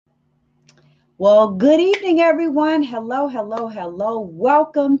Well, good evening, everyone. Hello, hello, hello.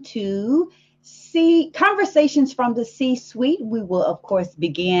 Welcome to Conversations from the C-Suite. We will, of course,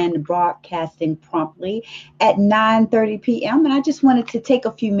 begin broadcasting promptly at 9:30 p.m. And I just wanted to take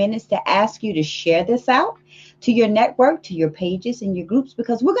a few minutes to ask you to share this out to your network, to your pages and your groups,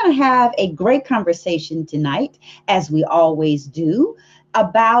 because we're going to have a great conversation tonight, as we always do,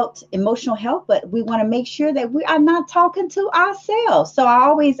 about emotional health, but we want to make sure that we are not talking to ourselves. So I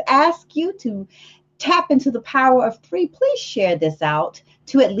always ask you to tap into the power of three. Please share this out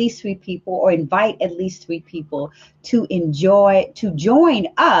to at least three people, or invite at least three people to join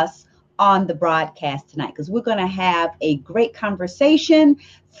us on the broadcast tonight, because we're going to have a great conversation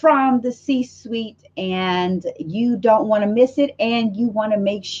from the C-suite, and you don't want to miss it, and you want to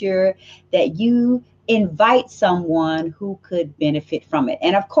make sure that you invite someone who could benefit from it.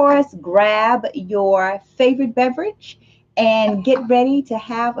 And of course, grab your favorite beverage and get ready to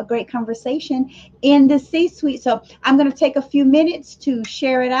have a great conversation in the C-suite. So I'm going to take a few minutes to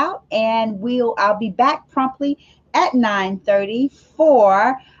share it out, and I'll be back promptly at 9:30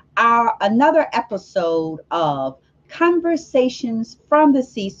 for our another episode of Conversations from the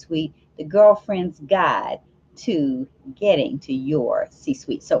C-Suite, the girlfriend's guide to getting to your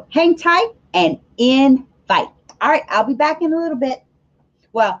C-suite. So hang tight and invite. All right, I'll be back in a little bit.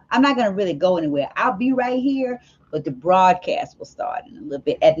 Well, I'm not going to really go anywhere. I'll be right here, but the broadcast will start in a little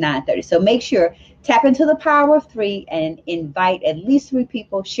bit at 9:30. So make sure, tap into the power of three and invite at least three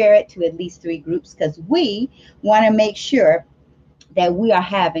people, share it to at least three groups, because we want to make sure that we are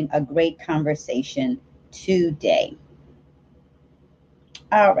having a great conversation today.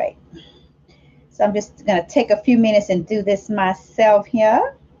 All right. So I'm just going to take a few minutes and do this myself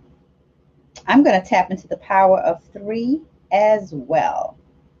here. I'm going to tap into the power of three as well.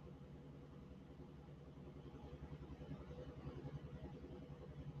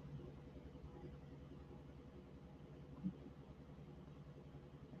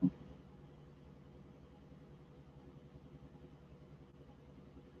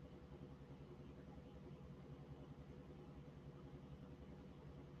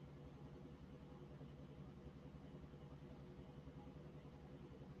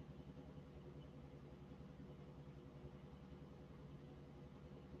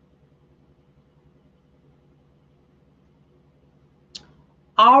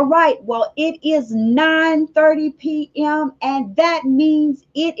 All right, well, it is 9:30 p.m., and that means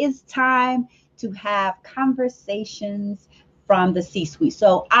it is time to have conversations from the C-suite.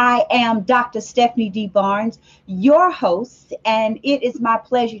 So I am Dr. Stephanie D. Barnes, your host, and it is my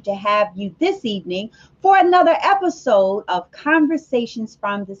pleasure to have you this evening for another episode of Conversations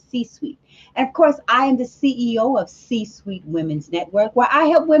from the C-Suite. And of course, I am the CEO of C-Suite Women's Network, where I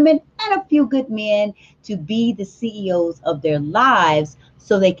help women and a few good men to be the CEOs of their lives,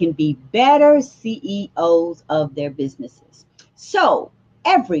 so they can be better CEOs of their businesses. So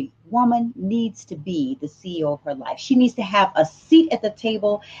every woman needs to be the CEO of her life. She needs to have a seat at the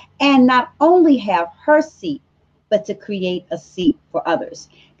table, and not only have her seat, but to create a seat for others.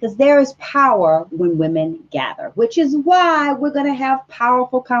 Because there is power when women gather, which is why we're going to have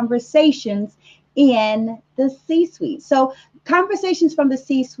powerful conversations in the C-suite. So Conversations from the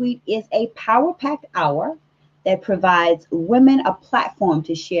C-suite is a power-packed hour that provides women a platform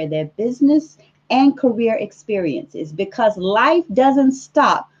to share their business and career experiences, because life doesn't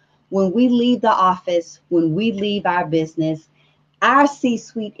stop when we leave the office, when we leave our business. Our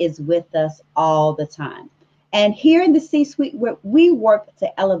C-suite is with us all the time. And here in the C-suite, we work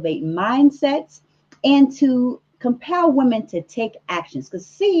to elevate mindsets and to compel women to take actions, because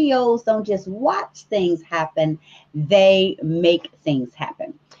CEOs don't just watch things happen, they make things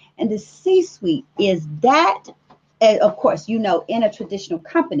happen. And the C-suite is that, of course, in a traditional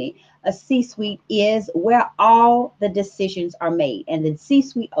company, a C-suite is where all the decisions are made. And the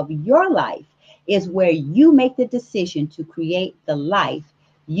C-suite of your life is where you make the decision to create the life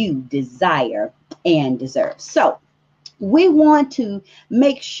you desire and deserve. So we want to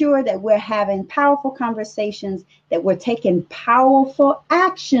make sure that we're having powerful conversations, that we're taking powerful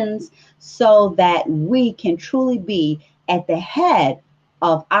actions, so that we can truly be at the head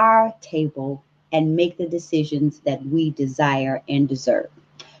of our table and make the decisions that we desire and deserve.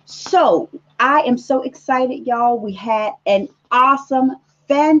 So I am so excited, y'all. We had an awesome,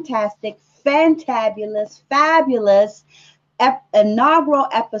 fantastic, fantabulous, fabulous inaugural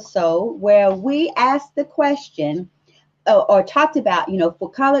episode where we asked the question, or talked about, for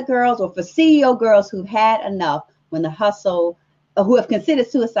colored girls or for CEO girls who've had enough when the hustle, or who have considered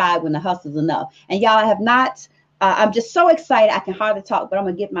suicide when the hustle's enough. And y'all have not I'm just so excited. I can hardly talk, but I'm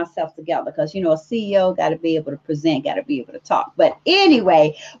going to get myself together because, a CEO got to be able to present, got to be able to talk. But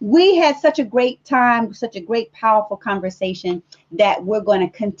anyway, we had such a great time, such a great, powerful conversation that we're going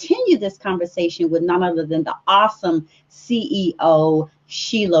to continue this conversation with none other than the awesome CEO,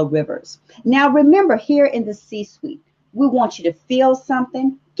 Sheila Rivers. Now, remember, here in the C-suite, we want you to feel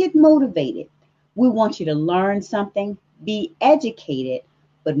something, get motivated. We want you to learn something, be educated.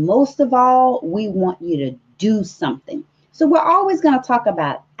 But most of all, we want you to do something. So we're always going to talk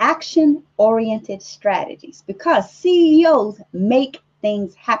about action-oriented strategies because CEOs make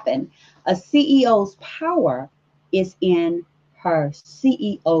things happen. A CEO's power is in her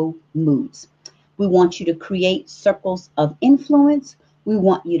CEO moods. We want you to create circles of influence. We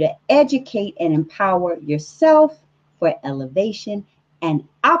want you to educate and empower yourself for elevation and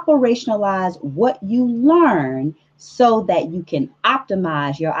operationalize what you learn so that you can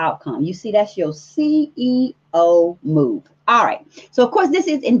optimize your outcome. You see, that's your CEO move. All right. So, of course, this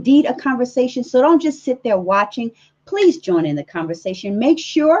is indeed a conversation. So don't just sit there watching. Please join in the conversation. Make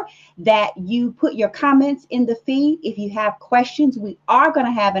sure that you put your comments in the feed. If you have questions, we are going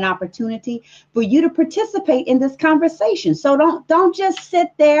to have an opportunity for you to participate in this conversation. So don't just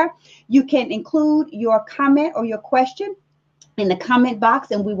sit there. You can include your comment or your question in the comment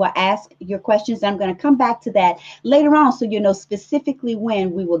box and we will ask your questions. I'm going to come back to that later on so you know specifically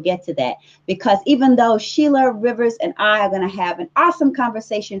when we will get to that, because even though Sheila Rivers and I are going to have an awesome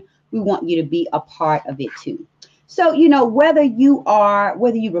conversation, we want you to be a part of it too. So, whether you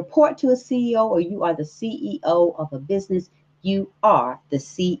report to a CEO or you are the CEO of a business, you are the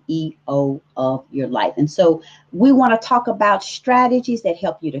CEO of your life. And so we want to talk about strategies that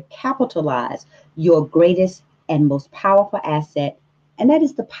help you to capitalize your greatest and most powerful asset, and that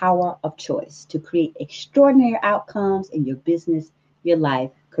is the power of choice to create extraordinary outcomes in your business, your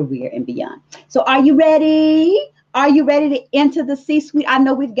life, career, and beyond. So are you ready? Are you ready to enter the C-suite? I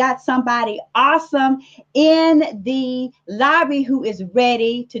know we've got somebody awesome in the lobby who is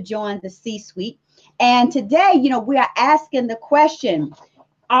ready to join the C-suite. And today, we are asking the question,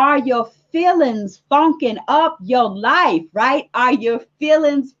 are your feelings funking up your life, right? Are your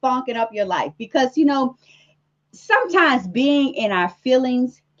feelings funking up your life? Because, sometimes being in our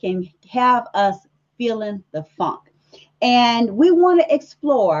feelings can have us feeling the funk. And we want to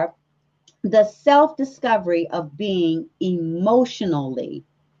explore the self-discovery of being emotionally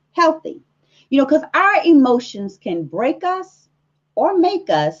healthy. Because our emotions can break us or make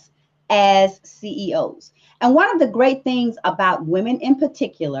us as CEOs. And one of the great things about women in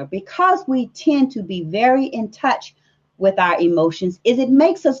particular, because we tend to be very in touch with our emotions, is it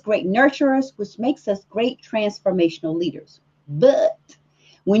makes us great nurturers, which makes us great transformational leaders. But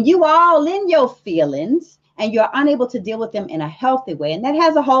when you all in your feelings and you're unable to deal with them in a healthy way, and that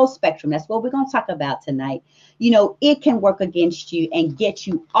has a whole spectrum, that's what we're going to talk about tonight, it can work against you and get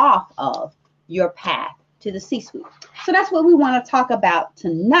you off of your path to the C-suite. So that's what we want to talk about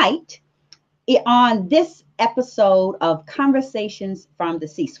tonight on this episode of Conversations from the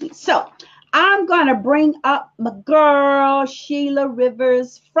C-Suite. So I'm going to bring up my girl, Sheila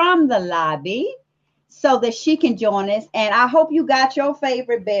Rivers, from the lobby so that she can join us. And I hope you got your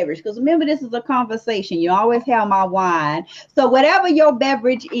favorite beverage, because remember, this is a conversation. You always have my wine. So whatever your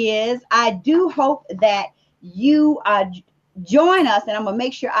beverage is, I do hope that you join us. And I'm going to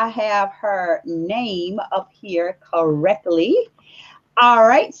make sure I have her name up here correctly. All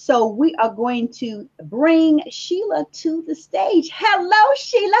right, so we are going to bring Sheila to the stage. Hello,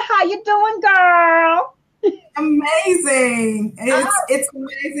 Sheila. How you doing, girl? Amazing. It's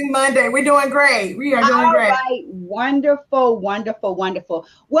amazing Monday. We're doing great. We are doing great. All right, wonderful, wonderful, wonderful.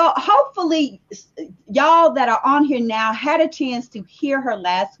 Well, hopefully y'all that are on here now had a chance to hear her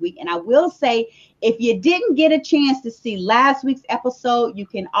last week. And I will say, if you didn't get a chance to see last week's episode, you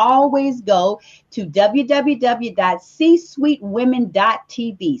can always go to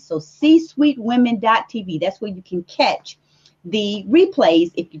www.csuitewomen.tv. So csuitewomen.tv. That's where you can catch the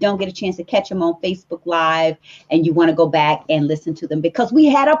replays if you don't get a chance to catch them on Facebook Live and you want to go back and listen to them, because we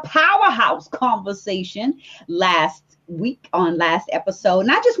had a powerhouse conversation last week on last episode.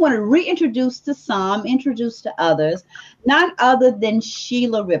 And I just want to reintroduce to some, introduce to others, none other than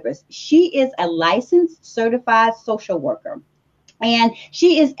Sheila Rivers. She is a licensed certified social worker, and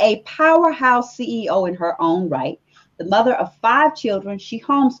she is a powerhouse CEO in her own right. The mother of 5 children. She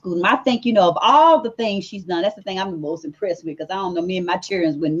homeschooled them. I think, of all the things she's done, that's the thing I'm the most impressed with, because I don't know, me and my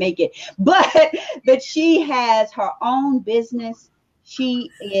children wouldn't make it. But she has her own business. She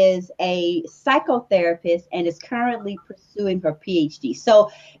is a psychotherapist and is currently pursuing her PhD.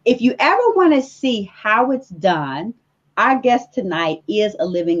 So if you ever want to see how it's done, our guest tonight is a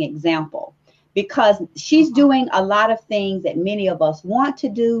living example. because she's doing a lot of things that many of us want to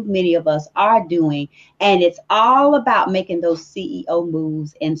do, many of us are doing, and it's all about making those CEO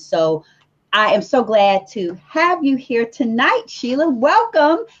moves. And so I am so glad to have you here tonight, Sheila.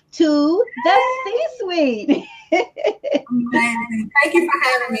 Welcome to the C-Suite. Amazing. Thank you for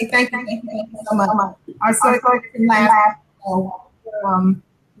having me. Thank you so much. I'm so excited to laugh.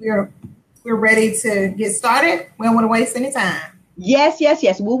 We're ready to get started. We don't want to waste any time. Yes.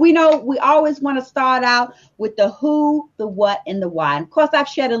 Well, we know we always want to start out with the who, the what, and the why. And of course, I've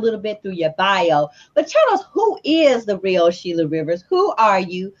shared a little bit through your bio, but tell us, who is the real Sheila Rivers? Who are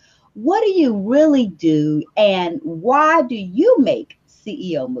you? What do you really do? And why do you make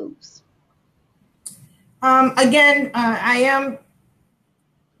CEO moves? Again, I am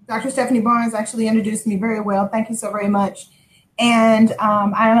Dr. Stephanie Barnes actually introduced me very well. Thank you so very much. And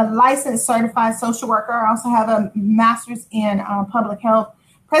I am a licensed certified social worker. I also have a master's in public health,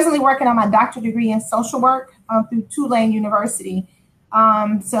 presently working on my doctorate degree in social work through Tulane University.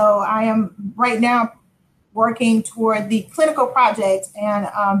 So I am right now working toward the clinical project, and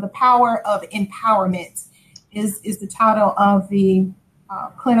the power of empowerment is the title of the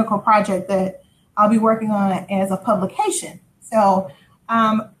clinical project that I'll be working on as a publication. So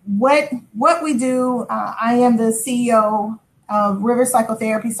what we do, I am the CEO of River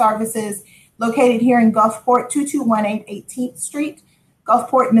Psychotherapy Services, located here in Gulfport, 2218 18th Street,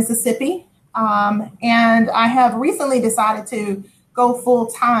 Gulfport, Mississippi. And I have recently decided to go full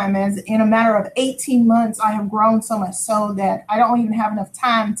time, as in a matter of 18 months, I have grown so much so that I don't even have enough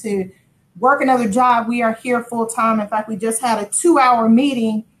time to work another job. We are here full time. In fact, we just had a 2-hour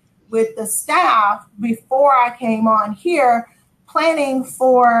meeting with the staff before I came on here, planning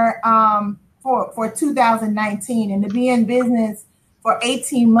for 2019, and to be in business for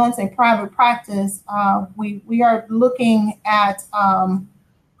 18 months in private practice. We are looking at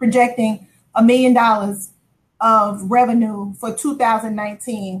projecting $1 million of revenue for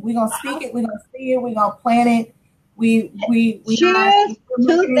 2019. We're gonna speak it, we're gonna see it, we're gonna plan it. We Cheers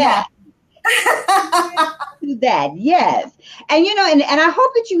to that. To that, yes. And and I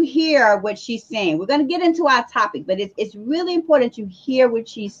hope that you hear what she's saying. We're going to get into our topic, but it's really important you hear what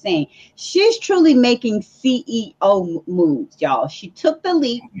she's saying. She's truly making CEO moves, y'all. She took the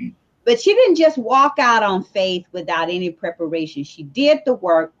leap, but she didn't just walk out on faith without any preparation. She did the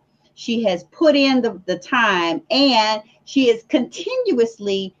work. She has put in the time, and she is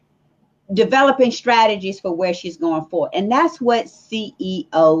continuously developing strategies for where she's going forward. And that's what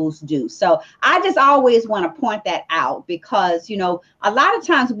CEOs do. So I just always want to point that out, because, a lot of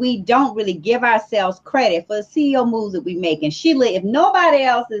times we don't really give ourselves credit for the CEO moves that we make. And Sheila, if nobody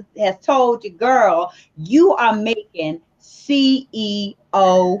else has told you, girl, you are making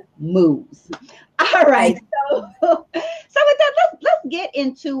CEO moves. All right. So with that, let's get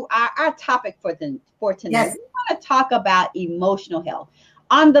into our topic for tonight. Yes. We want to talk about emotional health.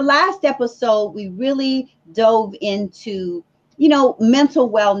 On the last episode, we really dove into, mental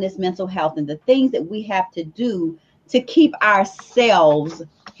wellness, mental health, and the things that we have to do to keep ourselves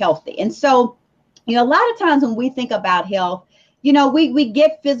healthy. And so, a lot of times when we think about health, we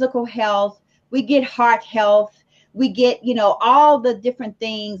get physical health, we get heart health, we get, all the different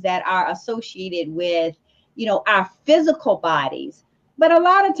things that are associated with, our physical bodies. But a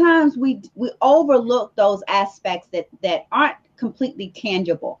lot of times we overlook those aspects that aren't completely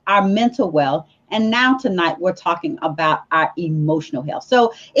tangible, our mental wealth. And now tonight we're talking about our emotional health.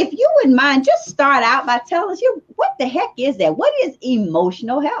 So if you wouldn't mind, just start out by telling us, what the heck is that? What is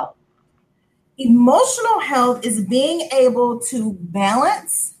emotional health? Emotional health is being able to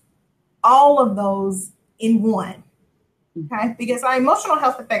balance all of those in one. Okay, because our emotional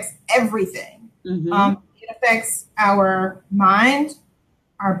health affects everything. Mm-hmm. It affects our mind,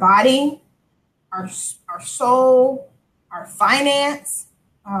 our body, our soul, our finance.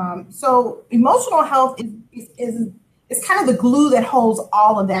 So emotional health is kind of the glue that holds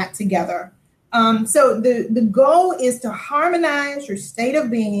all of that together. So the goal is to harmonize your state of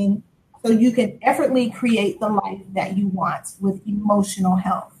being so you can effortlessly create the life that you want with emotional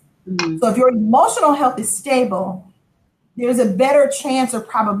health. Mm-hmm. So if your emotional health is stable, there's a better chance or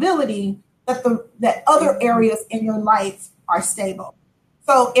probability that other areas in your life are stable.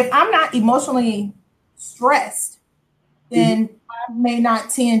 So if I'm not emotionally stressed, then I may not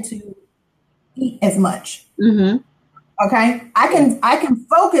tend to eat as much. Mm-hmm. Okay, I can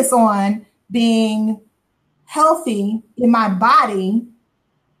focus on being healthy in my body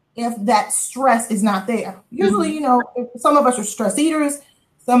if that stress is not there. Usually, if some of us are stress eaters.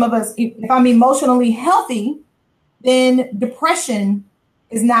 Some of us, if I'm emotionally healthy, then depression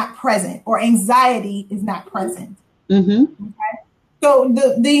is not present or anxiety is not present. Mm-hmm. Okay? So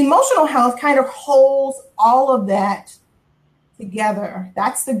the emotional health kind of holds all of that together.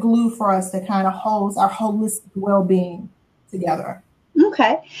 That's the glue for us that kind of holds our holistic well-being together.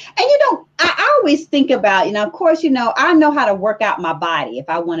 Okay. And I always think about, of course, I know how to work out my body if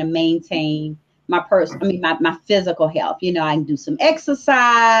I want to maintain my physical health. I can do some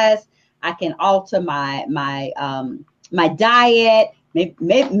exercise. I can alter my diet,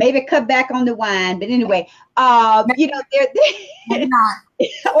 maybe cut back on the wine. But anyway, there Not.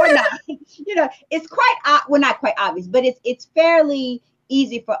 or not, it's quite, well, not quite obvious, but it's fairly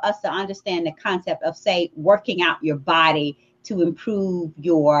easy for us to understand the concept of, say, working out your body to improve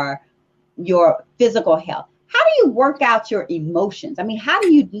your physical health. How do you work out your emotions? I mean, how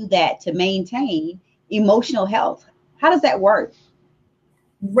do you do that to maintain emotional health? How does that work?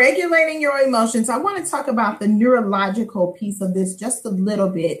 Regulating your emotions. I want to talk about the neurological piece of this just a little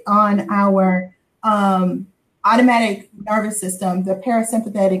bit on our automatic nervous system, the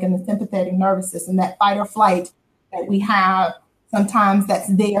parasympathetic and the sympathetic nervous system, that fight or flight that we have sometimes that's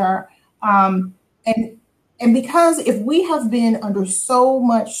there. And because if we have been under so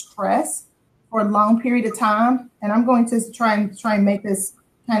much stress for a long period of time, and I'm going to try and make this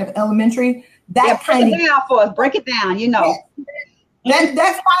kind of elementary, that break it down for us. Break it down, that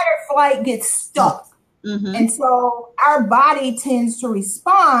fight or flight gets stuck. Mm-hmm. And so our body tends to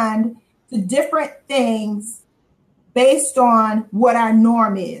respond to different things based on what our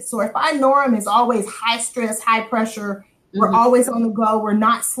norm is. So if our norm is always high stress, high pressure, we're Mm-hmm. always on the go, we're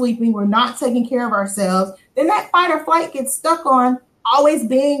not sleeping, we're not taking care of ourselves, then that fight or flight gets stuck on always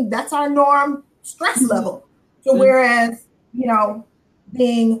being, that's our norm stress level. So whereas,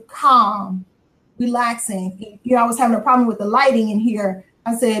 being calm, relaxing, I was having a problem with the lighting in here.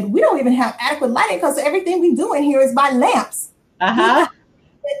 I said, we don't even have adequate lighting because everything we do in here is by lamps. Uh-huh.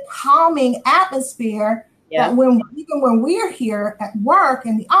 Calming atmosphere that even when we're here at work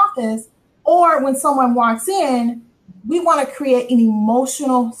in the office, or when someone walks in, we want to create an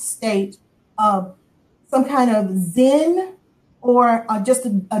emotional state of some kind of zen or just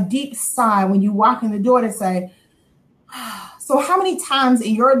a deep sigh when you walk in the door to say, so how many times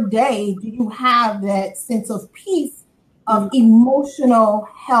in your day do you have that sense of peace, of emotional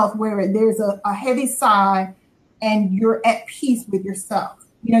health, where there's a heavy sigh and you're at peace with yourself?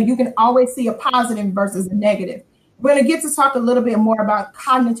 You can always see a positive versus a negative. We're going to get to talk a little bit more about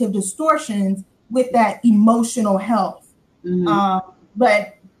cognitive distortions with that emotional health. Mm-hmm.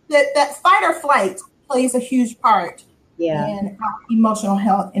 But that fight or flight plays a huge part in our emotional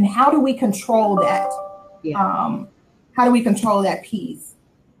health. And how do we control that? How do we control that piece?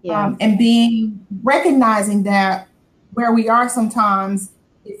 And recognizing that where we are sometimes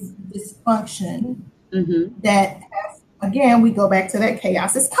is dysfunction that has, again, we go back to that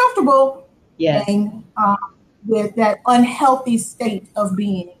chaos. It's comfortable being with that unhealthy state of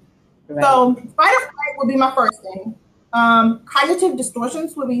being. Right. So fight or flight would be my first thing. Cognitive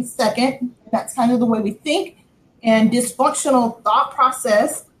distortions would be second. That's kind of the way we think, and dysfunctional thought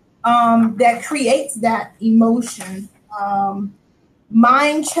process that creates that emotion.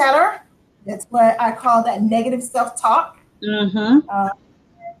 Mind chatter, that's what I call that negative self-talk.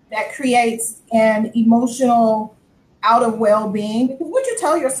 That creates an emotional out of well-being, because what you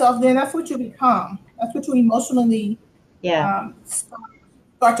tell yourself, then that's what you become. That's what you emotionally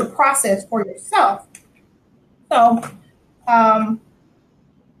start to process for yourself. So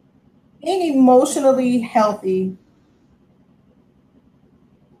being emotionally healthy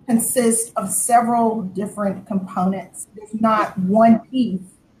consists of several different components. There's not one piece.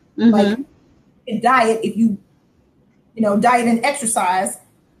 Like in diet, if you diet and exercise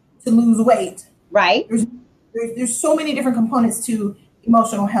to lose weight, right? There's so many different components to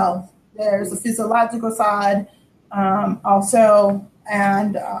emotional health. There's a physiological side, also,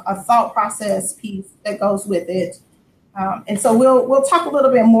 and a thought process piece that goes with it. And so we'll talk a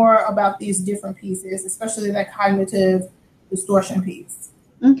little bit more about these different pieces, especially that cognitive distortion piece.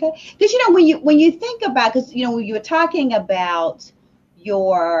 Okay, because when you think about, because when you were talking about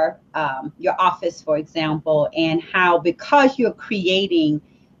your office, for example, and how, because you're creating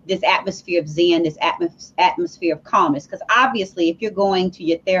this atmosphere of zen, this atmosphere of calmness, because obviously if you're going to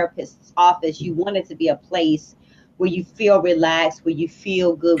your therapist's office, you want it to be a place where you feel relaxed, where you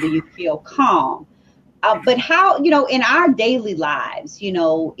feel good, where you feel calm. But how, in our daily lives,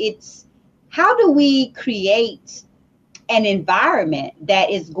 it's how do we create an environment that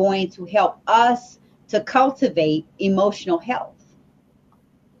is going to help us to cultivate emotional health,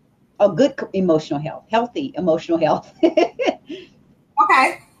 a good emotional health, healthy emotional health?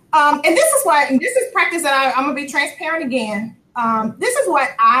 Okay. And this is practice that I'm going to be transparent again. This is what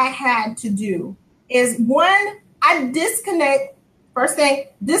I had to do is, one, I disconnect First thing,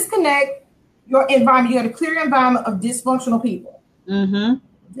 disconnect your environment. You got to clear your environment of dysfunctional people,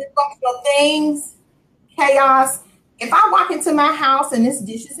 dysfunctional things, chaos. If I walk into my house and there's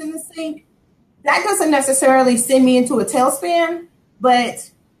dishes in the sink, that doesn't necessarily send me into a tailspin,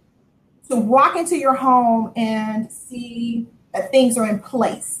 but to walk into your home and see that things are in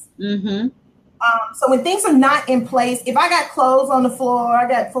place. So when things are not in place, if I got clothes on the floor, I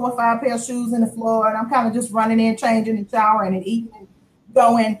got 4 or 5 pair of shoes in the floor, and I'm kind of just running in, changing and showering and eating and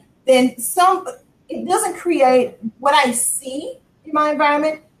going, then it doesn't create what I see in my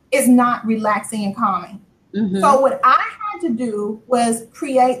environment is not relaxing and calming. So what I had to do was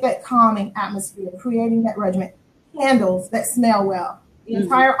create that calming atmosphere, creating that regimen, candles that smell well. The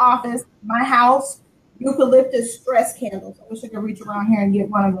entire office, my house, eucalyptus stress candles. I wish I could reach around here and get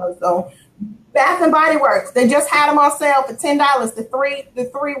one of those. So Bath and Body Works, they just had them on sale for $10. The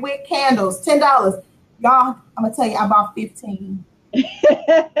three wick candles, $10. Y'all, I'm gonna tell you, I bought 15.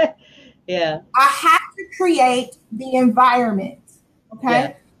 Yeah. I have to create the environment. Okay.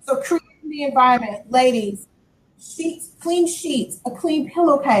 Yeah. So create the environment, ladies. Clean sheets, a clean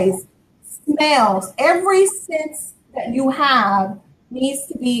pillowcase, smells. Every sense that you have needs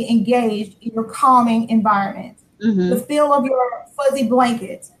to be engaged in your calming environment. The feel of your fuzzy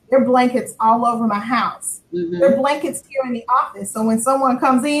blankets. There are blankets all over my house. There are blankets here in the office. So when someone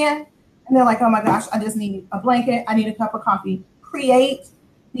comes in and they're like, oh my gosh, I just need a blanket, I need a cup of coffee. Create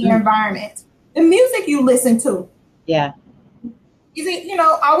the environment. The music you listen to. Yeah. Is it,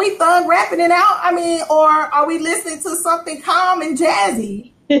 are we thug rapping it out? I mean, or are we listening to something calm and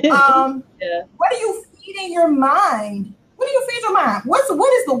jazzy? Yeah. What are you feeding your mind? What do you feed your mind? What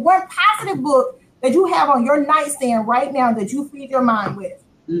is the one positive book that you have on your nightstand right now that you feed your mind with,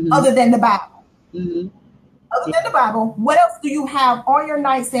 other than the Bible? Other than the Bible, what else do you have on your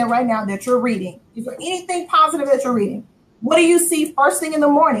nightstand right now that you're reading? Is there anything positive that you're reading? What do you see first thing in the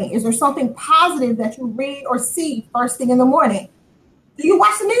morning? Is there something positive that you read or see first thing in the morning? Do you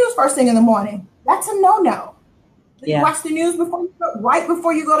watch the news first thing in the morning? That's a no-no. Do you watch the news right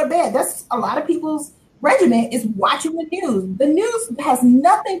before you go to bed? That's a lot of people's regimen is watching the news. The news has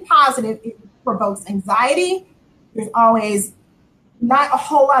nothing positive. It provokes anxiety. There's always not a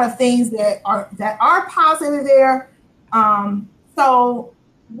whole lot of things that are positive there. So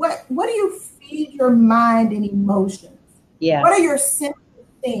what do you feed your mind and emotions? Yeah. What are your senses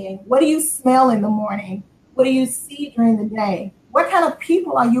seeing? What do you smell in the morning? What do you see during the day? What kind of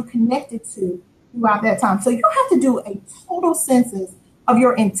people are you connected to throughout that time? So you have to do a total census of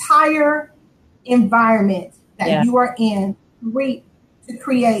your entire environment that you are in to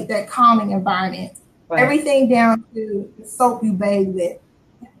create that calming environment. Right. Everything down to the soap you bathe with.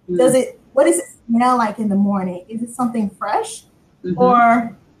 What does it smell like in the morning? Is it something fresh?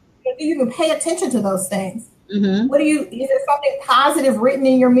 Or do you even pay attention to those things? Is there something positive written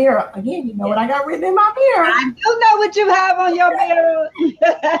in your mirror? Again, you know what I got written in my mirror. I do know what you have on your mirror.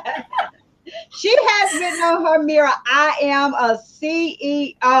 She has written on her mirror, I am a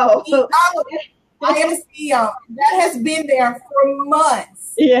CEO. I am a CEO. That has been there for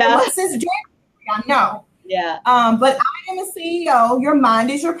months. Yeah. Since January, I know. Yeah. But I am a CEO. Your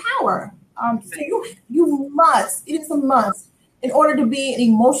mind is your power. So you must, it is a must. In order to be an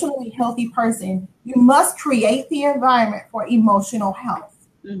emotionally healthy person, you must create the environment for emotional health,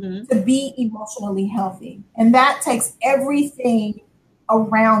 to be emotionally healthy. And that takes everything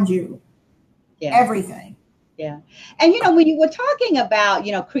around you. Yeah. Everything. Yeah. And, when you were talking about,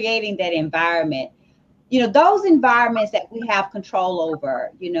 creating that environment, those environments that we have control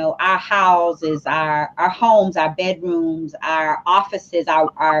over, our houses, our homes, our bedrooms, our offices,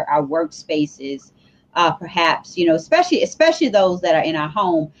 our workspaces, perhaps, especially those that are in our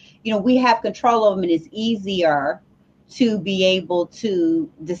home, we have control of them, and it's easier to be able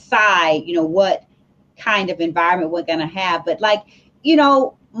to decide, what kind of environment we're going to have. But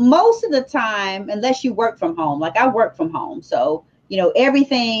most of the time, unless you work from home, like I work from home. So,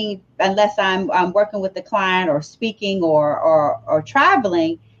 everything, unless I'm working with the client or speaking or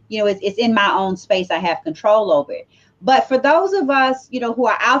traveling, it's in my own space. I have control over it. But for those of us, who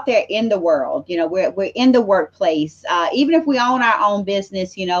are out there in the world, we're in the workplace, even if we own our own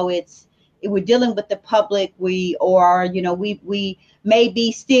business, we're dealing with the public, we may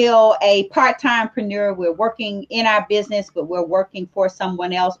be still a part-timepreneur. We're working in our business, but we're working for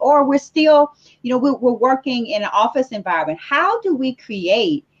someone else, or we're still, we're working in an office environment. How do we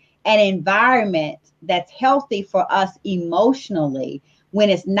create an environment that's healthy for us emotionally when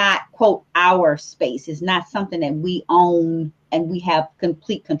it's not, quote, our space? It's not something that we own and we have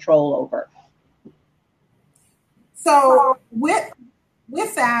complete control over. So with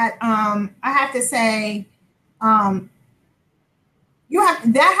that, I have to say,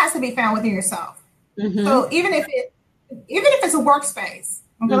 that has to be found within yourself. Mm-hmm. So even if it's a workspace,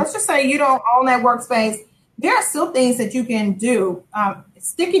 okay, let's just say you don't own that workspace, there are still things that you can do.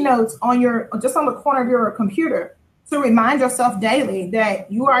 Sticky notes just on the corner of your computer to remind yourself daily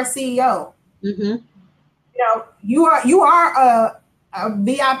that you are a CEO. Mm-hmm. You are a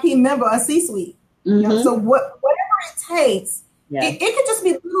VIP member, a C-suite. Mm-hmm. So whatever it takes, it could just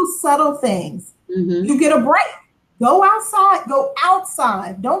be little subtle things. Mm-hmm. You get a break. Go outside. Go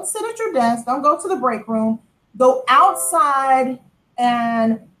outside. Don't sit at your desk. Don't go to the break room. Go outside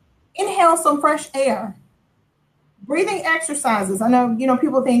and inhale some fresh air. Breathing exercises. I know,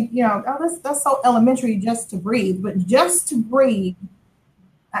 people think, oh, that's so elementary just to breathe, but just to breathe.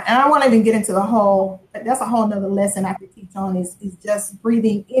 And I don't want to even get into that's a whole nother lesson I could teach on is just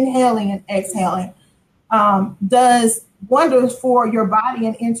breathing, inhaling and exhaling. Does wonders for your body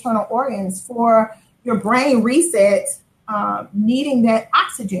and internal organs, for your brain reset, needing that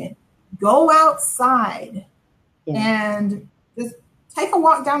oxygen. Go outside and just take a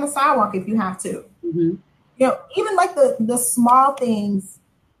walk down the sidewalk if you have to. Mm-hmm. Even like the small things,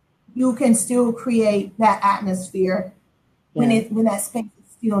 you can still create that atmosphere when that space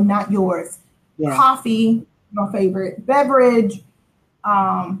is still not yours. Yeah. Coffee, your favorite beverage,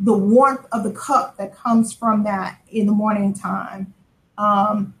 the warmth of the cup that comes from that in the morning time.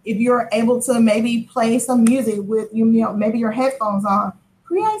 If you're able to maybe play some music with maybe your headphones on,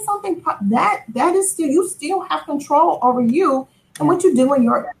 create something that is still, you still have control over you and what you do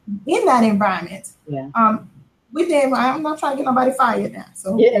in that environment. Yeah. With them, I'm not trying to get nobody fired now.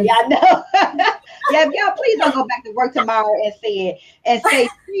 So yeah, I know. Y'all please don't go back to work tomorrow and say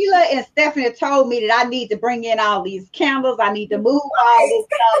Sheila and Stephanie told me that I need to bring in all these candles. I need to move all this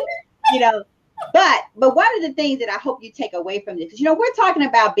stuff, But one of the things that I hope you take away from this is, we're talking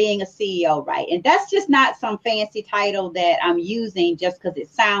about being a CEO, right? And that's just not some fancy title that I'm using just because it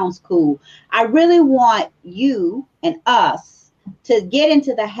sounds cool. I really want you and us to get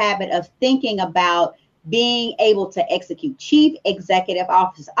into the habit of thinking about being able to execute. Chief Executive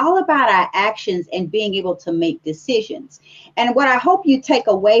Officer, all about our actions and being able to make decisions. And what I hope you take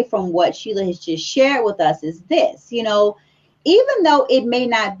away from what Sheila has just shared with us is this, even though it may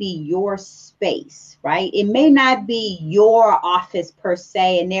not be your space, right? It may not be your office per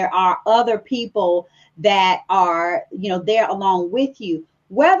se, and there are other people that are, there along with you,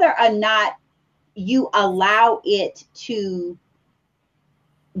 whether or not you allow it to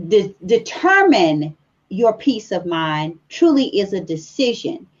determine your peace of mind truly is a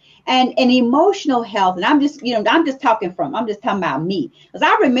decision. And emotional health, and I'm just talking about me, because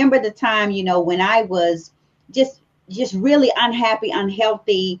I remember the time, when I was just really unhappy,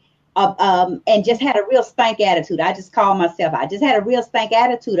 unhealthy, and just had a real stank attitude. I just call myself, I just had a real stank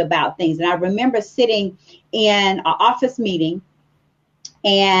attitude about things. And I remember sitting in an office meeting,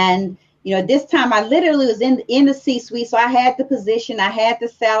 and this time I literally was in the C-suite. So I had the position, I had the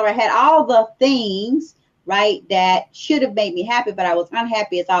salary, I had all the things, right, that should have made me happy, but I was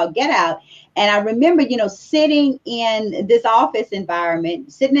unhappy as all get out. And I remember, sitting in this office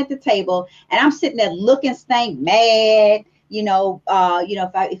environment, sitting at the table, and I'm sitting there looking stank, mad.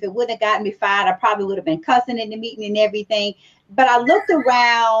 If it wouldn't have gotten me fired, I probably would have been cussing in the meeting and everything. But I looked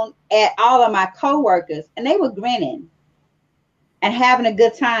around at all of my coworkers, and they were grinning and having a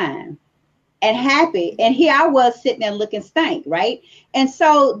good time and happy. And here I was sitting there looking stank, right? And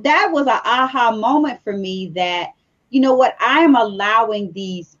so that was an aha moment for me that, I am allowing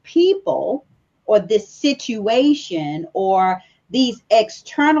these people or this situation or these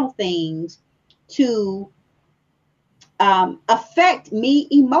external things to affect me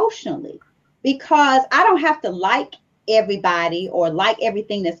emotionally, because I don't have to like everybody or like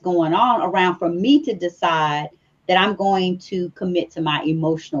everything that's going on around for me to decide that I'm going to commit to my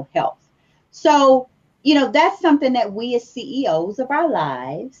emotional health. So, that's something that we as CEOs of our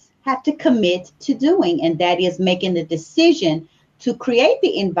lives have to commit to doing. And that is making the decision to create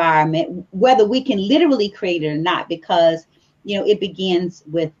the environment, whether we can literally create it or not, because, it begins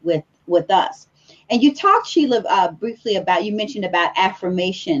with us. And you talked, Sheila, briefly you mentioned about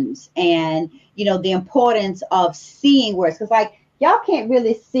affirmations and, the importance of seeing words. Because like, y'all can't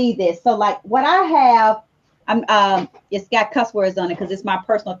really see this. So like what I have, it's got cuss words on it because it's my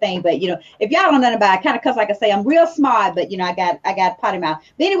personal thing. But if y'all don't know about it, I kind of cuss like I say. I'm real smart, but I got potty mouth.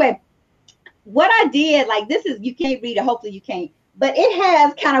 But anyway, what I did, like this is, you can't read it. Hopefully you can't. But it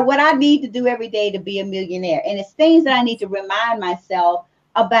has kind of what I need to do every day to be a millionaire, and it's things that I need to remind myself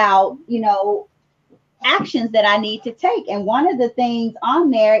about. Actions that I need to take, and one of the things on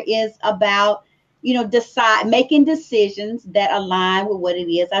there is about making decisions that align with what it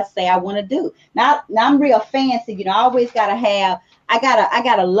is I say I want to do. Now I'm real fancy, I always got to have, I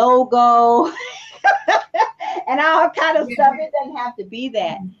got a logo and all kind of stuff. It doesn't have to be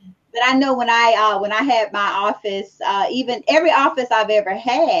that. But I know when I had my office, even every office I've ever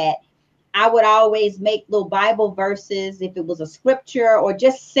had, I would always make little Bible verses, if it was a scripture or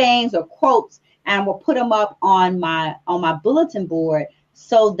just sayings or quotes, and we'll put them up on my bulletin board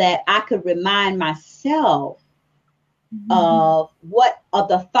so that I could remind myself of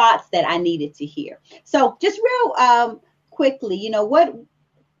the thoughts that I needed to hear. So just real quickly, you know, what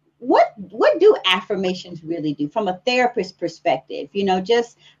do affirmations really do from a therapist perspective? You know,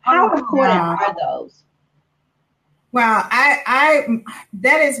 just how important are those? Well, I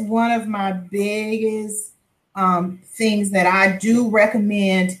that is one of my biggest things that I do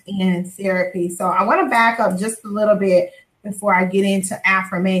recommend in therapy. So I want to back up just a little bit before I get into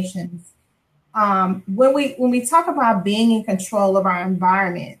affirmations. When we talk about being in control of our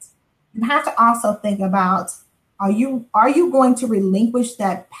environment, you have to also think about, are you going to relinquish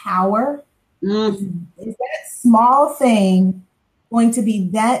that power? Mm. Is that small thing going to be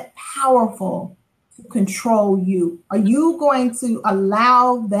that powerful to control you? Are you going to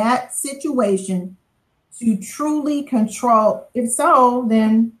allow that situation to truly control? If so,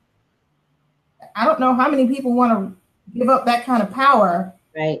 then I don't know how many people want to give up that kind of power,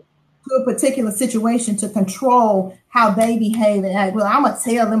 right, to a particular situation to control how they behave and act. Well, I'm gonna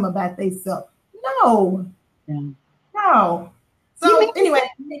tell them about themselves. No, no. So anyway,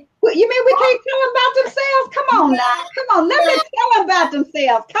 you mean we can't tell them about themselves? Come on now, come on, let me tell them about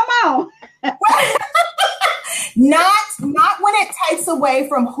themselves. Come on. Not when it takes away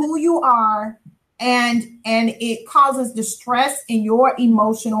from who you are and it causes distress in your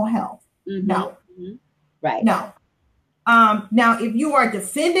emotional health. No. Right. No. Now, if you are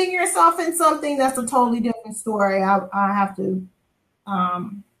defending yourself in something, that's a totally different story. I have to,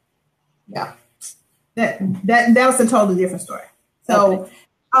 that's a totally different story. So, okay.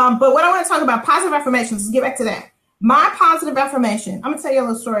 But what I want to talk about, positive affirmations, let's get back to that. My positive affirmation, I'm going to tell you a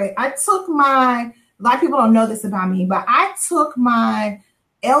little story. A lot of people don't know this about me, but I took my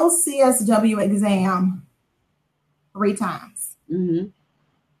LCSW exam 3 times.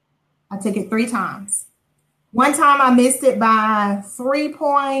 I took it 3 times. One time I missed it by 3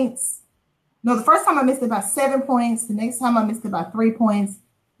 points. No, the first time I missed it by 7 points. The next time I missed it by 3 points.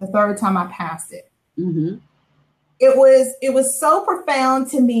 The third time I passed it. It was so profound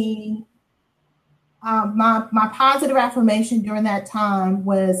to me. My positive affirmation during that time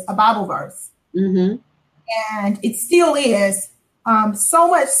was a Bible verse. And it still is. So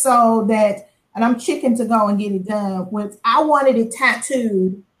much so that, and I'm chicken to go and get it done, was I wanted it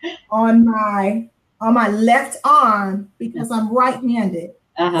tattooed on my left arm because I'm right-handed.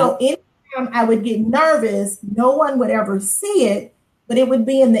 So anytime I would get nervous, no one would ever see it, but it would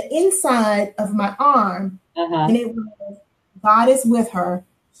be in the inside of my arm. And it was, God is with her,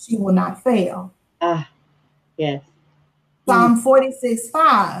 she will not fail. Yes. Psalm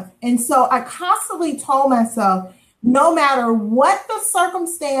 46:5. And so I constantly told myself, no matter what the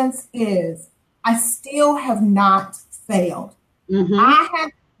circumstance is, I still have not failed. I had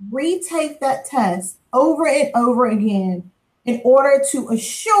to retake that test over and over again in order to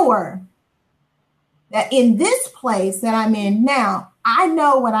assure that in this place that I'm in now, I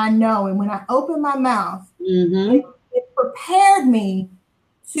know what I know. And when I open my mouth, it prepared me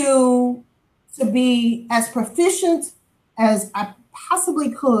to be as proficient as I possibly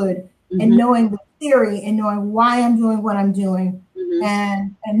could in knowing the theory and knowing why I'm doing what I'm doing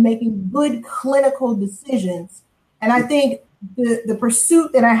and making good clinical decisions. And I think the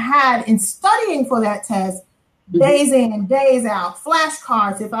pursuit that I had in studying for that test, days in and days out,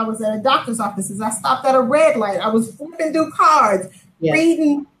 flashcards. If I was at a doctor's office, I stopped at a red light, I was flipping through cards,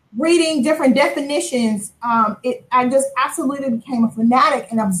 reading different definitions. I just absolutely became a fanatic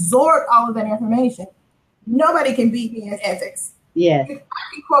and absorbed all of that information. Nobody can beat me in ethics. Yeah, I can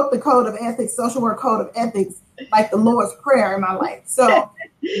quote the code of ethics, social work code of ethics, like the Lord's Prayer in my life. So, but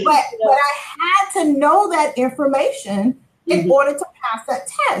I had to know that information in order to pass that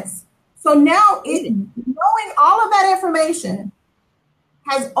test. So now, knowing all of that information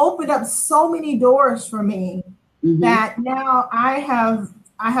has opened up so many doors for me that now I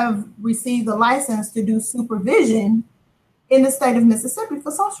have received the license to do supervision in the state of Mississippi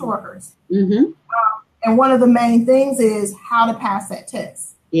for social workers. And one of the main things is how to pass that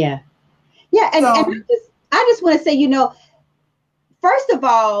test. Yeah. And I just want to say, you know, first of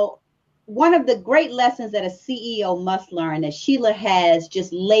all, one of the great lessons that a CEO must learn, that Sheila has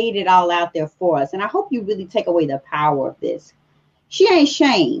just laid it all out there for us. And I hope you really take away the power of this. She ain't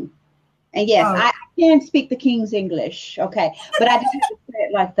shame. And yes, I can speak the King's English. Okay. But I just have to say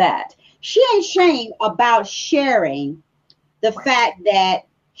it like that. She ain't shame about sharing the Right. fact that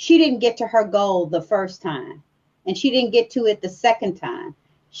she didn't get to her goal the first time and she didn't get to it the second time.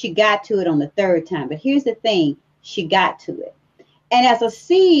 She got to it on the third time. But here's the thing, she got to it. And as a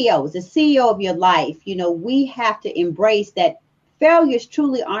CEO, as a CEO of your life, you know, we have to embrace that failures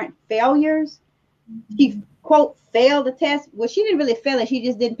truly aren't failures. She, quote, failed the test. Well, she didn't really fail it. She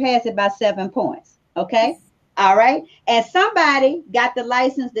just didn't pass it by 7 points. Okay. All right. And somebody got the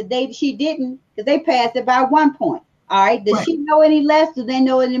license the day she didn't because they passed it by 1 point. All right. Does Right. she know any less? Do they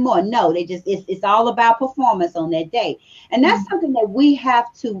know any more? No, they just, it's all about performance on that day. And that's something that we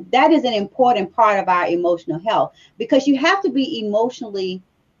have to, that is an important part of our emotional health because you have to be emotionally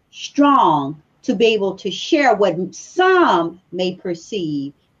strong to be able to share what some may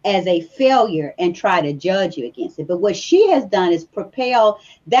perceive as a failure and try to judge you against it. But what she has done is propel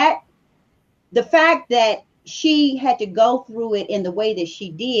that, the fact that she had to go through it in the way that she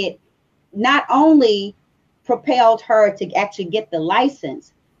did, not only propelled her to actually get the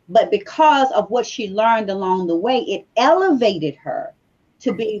license, but because of what she learned along the way, it elevated her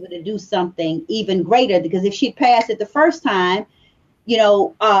to be able to do something even greater. Because if she'd passed it the first time, you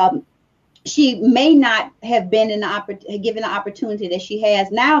know, she may not have been given the opportunity that she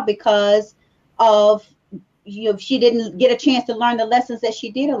has now because of, you know, she didn't get a chance to learn the lessons that she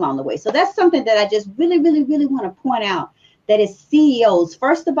did along the way. So that's something that I just really, really, really want to point out, that as CEOs,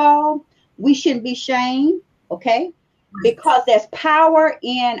 first of all, we shouldn't be shamed, okay? Because there's power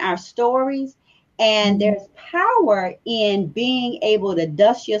in our stories and there's power in being able to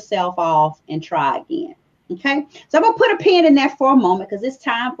dust yourself off and try again. Okay, so I'm gonna put a pin in that for a moment because it's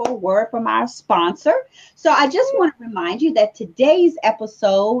time for a word from our sponsor. So I just want to remind you that today's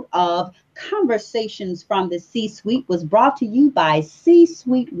episode of Conversations from the C-Suite was brought to you by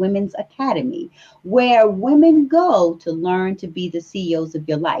C-Suite Women's Academy, where women go to learn to be the CEOs of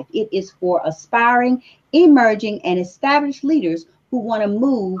your life. It is for aspiring, emerging, and established leaders who want to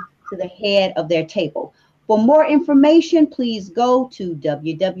move to the head of their table. For more information, please go to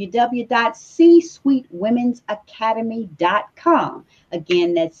www.csuitewomensacademy.com.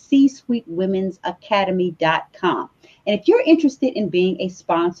 Again, that's csuitewomensacademy.com. And if you're interested in being a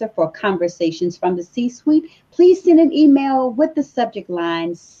sponsor for Conversations from the C-Suite, please send an email with the subject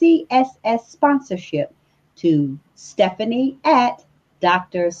line CSS sponsorship to Stephanie at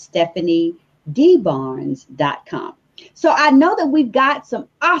drstephaniedbarnes.com. So I know that we've got some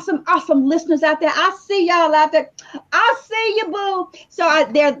awesome listeners out there. I see y'all out there. I see you, boo. So I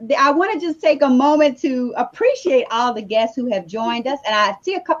want to just take a moment to appreciate all the guests who have joined us. And I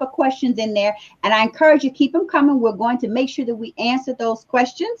see a couple of questions in there, and I encourage you, keep them coming. We're going to make sure that we answer those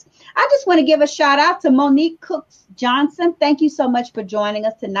questions. I just want to give a shout out to Monique Cooks Johnson. Thank you so much for joining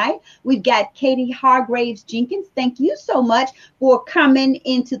us tonight. We've got Katie Hargraves Jenkins. Thank you so much for coming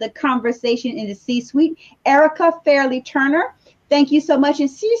into the conversation in the C-Suite. Erica Fairley Turner, thank you so much. And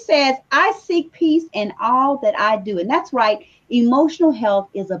she says, I seek peace in all that I do. And that's right. Emotional health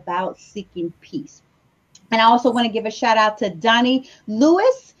is about seeking peace. And I also want to give a shout out to Donnie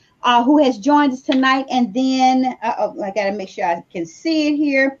Lewis, who has joined us tonight. And then I got to make sure I can see it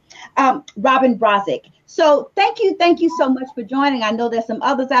here. Robin Brozick. So thank you so much for joining. I know there's some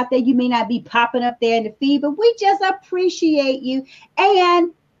others out there. You may not be popping up there in the feed, but we just appreciate you.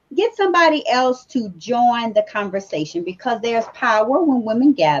 And get somebody else to join the conversation, because there's power when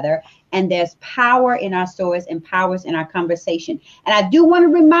women gather, and there's power in our stories and powers in our conversation. And I do want to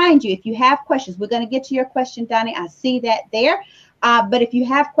remind you, if you have questions, we're going to get to your question, Donnie. I see that there. But if you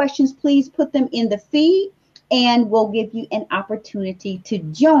have questions, please put them in the feed and we'll give you an opportunity to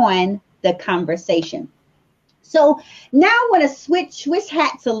join the conversation. So now I want to switch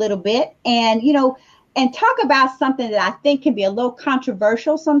hats a little bit and, and talk about something that I think can be a little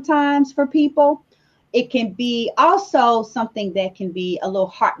controversial sometimes for people. It can be also something that can be a little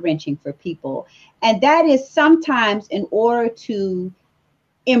heart-wrenching for people. And that is, sometimes in order to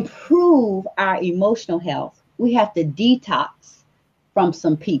improve our emotional health, we have to detox from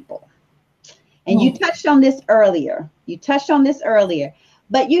some people. And you touched on this earlier.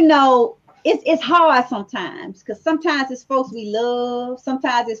 But it's hard sometimes, because sometimes it's folks we love,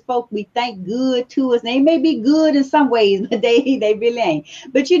 sometimes it's folks we think good to us. They may be good in some ways, but they really ain't.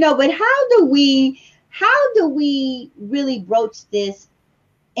 But but how do we really broach this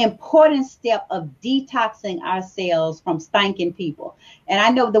important step of detoxing ourselves from stinking people? And I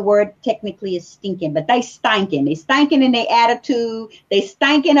know the word technically is stinking, but they stinking in their attitude, they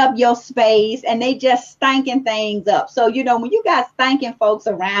stinking up your space, and they just stinking things up. So when you got stinking folks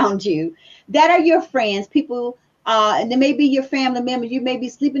around you that are your friends, people, and they may be your family members, you may be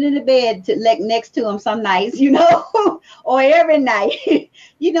sleeping in the bed next to them some nights, or every night,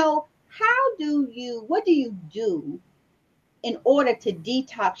 what do you do in order to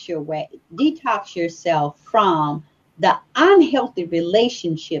detox yourself from the unhealthy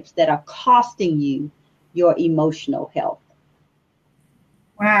relationships that are costing you your emotional health?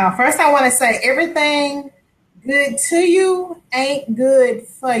 Wow. First, I want to say everything good to you ain't good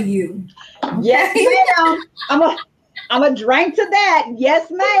for you. Yes, ma'am. I'm a drink to that.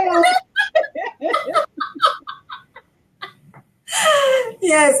 Yes, ma'am.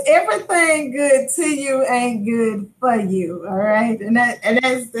 Yes, everything good to you ain't good for you. All right,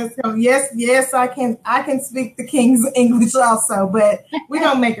 that's yes. I can speak the King's English also, but we're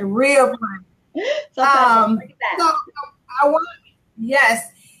gonna make it real plain. Sometimes So I want yes,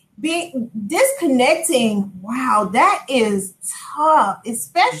 being disconnecting. Wow, that is tough,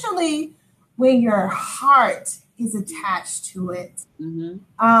 especially when your heart is attached to it.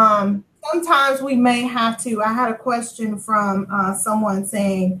 Sometimes we may have to. I had a question from someone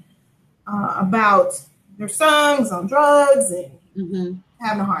saying about their son's on drugs and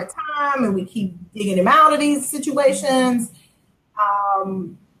having a hard time, and we keep digging him out of these situations,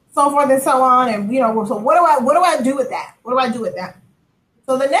 so forth and so on. And so what do I do with that? What do I do with that?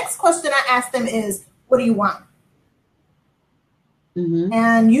 So the next question I ask them is, what do you want?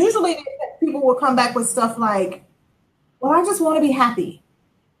 And usually people will come back with stuff like, well, I just want to be happy.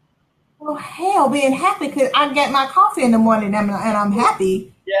 Well, hell, being happy because I get my coffee in the morning and I'm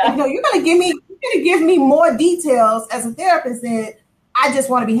happy. Yeah. You're gonna give me more details as a therapist than I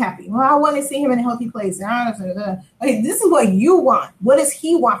just want to be happy. Well, I want to see him in a healthy place. Okay, this is what you want. What does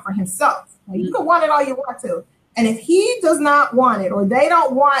he want for himself? You can want it all you want to. And if he does not want it, or they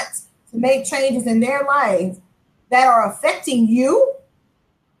don't want to make changes in their life that are affecting you,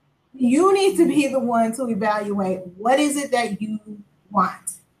 you need to be the one to evaluate what is it that you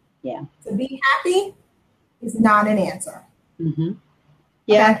want. Yeah. To be happy is not an answer.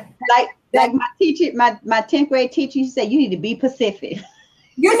 Yeah. Okay? Like my teacher, my 10th grade teacher used to say, you need to be Pacific.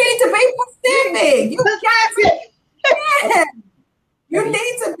 You need to be Pacific. You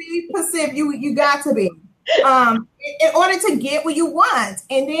need to be Pacific. You got to be. In order to get what you want.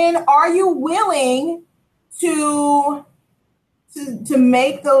 And then are you willing to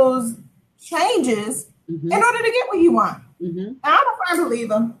make those changes in order to get what you want? I'm a firm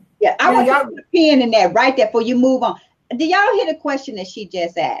believer. Yeah, I want you to put a pin in that right there before you move on. Do y'all hear the question that she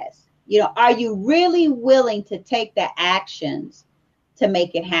just asked? Are you really willing to take the actions to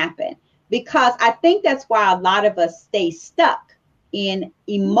make it happen? Because I think that's why a lot of us stay stuck in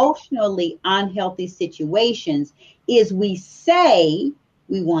emotionally unhealthy situations is we say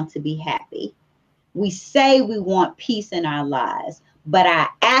we want to be happy. We say we want peace in our lives, but our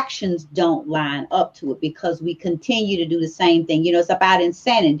actions don't line up to it because we continue to do the same thing. It's about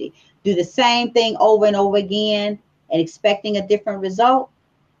insanity. Do the same thing over and over again and expecting a different result.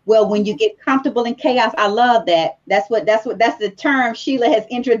 Well, when you get comfortable in chaos, I love that. That's the term Sheila has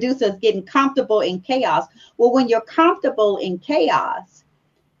introduced us, getting comfortable in chaos. Well, when you're comfortable in chaos,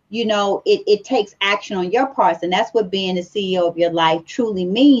 it takes action on your parts. And that's what being the CEO of your life truly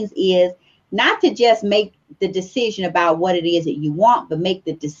means, is not to just make the decision about what it is that you want, but make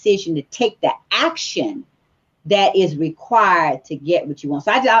the decision to take the action that is required to get what you want.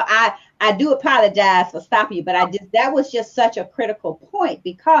 So I do apologize for stopping you, but that was just such a critical point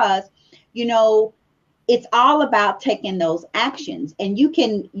because, it's all about taking those actions, and you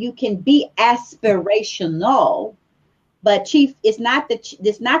can be aspirational, but it's not the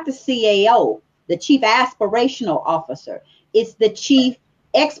CAO, the chief aspirational officer. It's the chief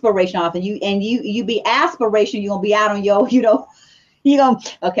exploration officer. You be aspirational, you're gonna be out on your,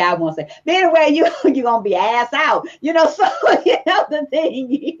 okay, I won't say. But anyway, you're gonna be ass out. So the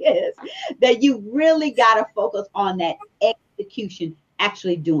thing is that you really gotta focus on that execution,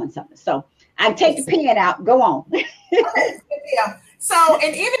 actually doing something. So I take the pen out. Go on. Yeah. So,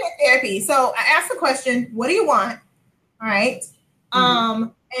 and even in therapy, so I asked the question, what do you want? All right.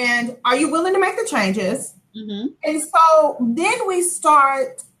 And are you willing to make the changes? And so then we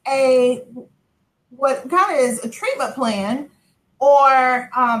start what kind of is a treatment plan or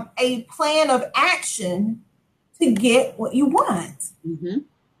a plan of action to get what you want.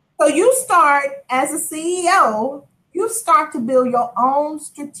 So you start as a CEO, you start to build your own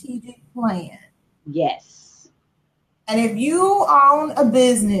strategic plan. Yes. And if you own a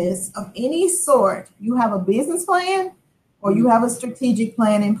business of any sort, you have a business plan or you have a strategic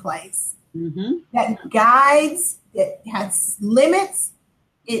plan in place that guides, it has limits,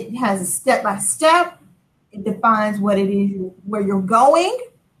 it has a step-by-step, it defines what it is, where you're going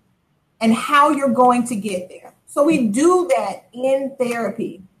and how you're going to get there. So we do that in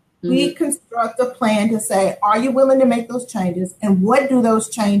therapy. We construct a plan to say, are you willing to make those changes? And what do those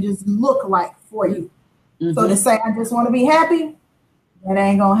changes look like for you? So to say I just want to be happy, that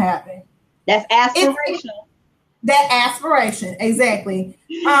ain't gonna happen. That's aspirational. That aspiration, exactly.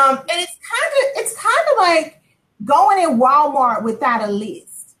 And it's kind of like going in Walmart without a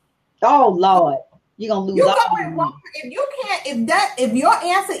list. Oh Lord, you're gonna lose. You go in Walmart if you can't. If your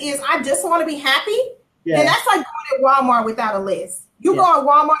answer is I just want to be happy, then that's like going in Walmart without a list. You go in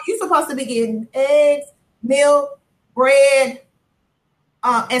Walmart, you're supposed to be getting eggs, milk, bread,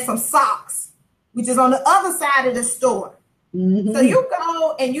 and some socks, which is on the other side of the store. So you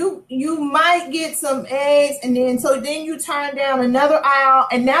go and you might get some eggs, and then you turn down another aisle,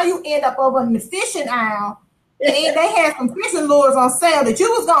 and now you end up over in the fishing aisle, and they had some fishing lures on sale that you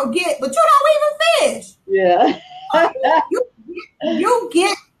was gonna get, but you don't even fish. Yeah. you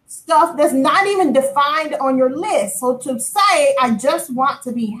get stuff that's not even defined on your list. So to say I just want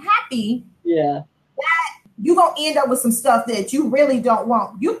to be happy, that you're gonna end up with some stuff that you really don't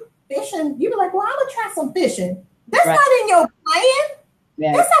want. You fishing, you be like, well, I'm gonna try some fishing. That's not in your plan.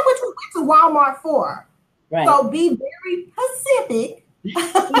 That's not what you went to Walmart for. So be very specific.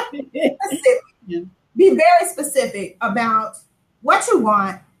 Be very specific about what you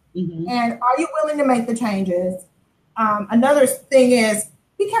want, and are you willing to make the changes? Another thing is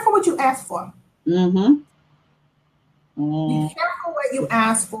be careful what you ask for. Be careful what you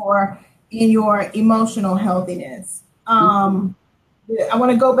ask for in your emotional healthiness. I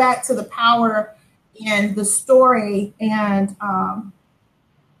want to go back to the power and the story, and I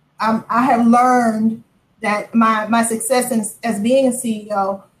have learned that my success as being a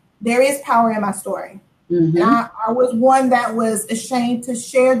CEO, there is power in my story. And I was one that was ashamed to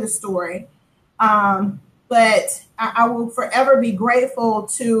share the story, but I will forever be grateful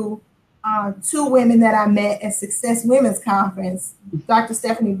to two women that I met at Success Women's Conference, Dr.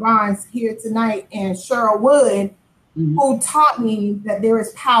 Stephanie Barnes here tonight and Cheryl Wood, who taught me that there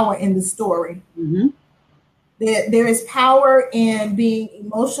is power in the story. There is power in being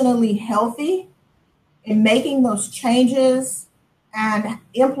emotionally healthy, in making those changes and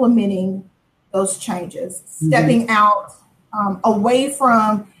implementing those changes, stepping out away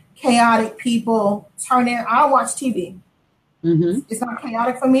from chaotic people, I don't watch TV. It's not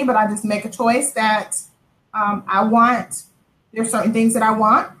chaotic for me, but I just make a choice that there's certain things that I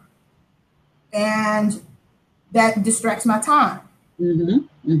want, and that distracts my time. A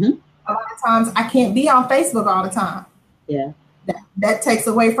lot of times I can't be on Facebook all the time. That takes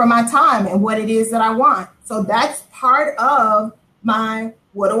away from my time and what it is that I want. So that's part of my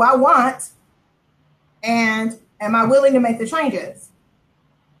what do I want, and am I willing to make the changes?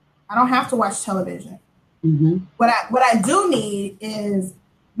 I don't have to watch television. What I do need is,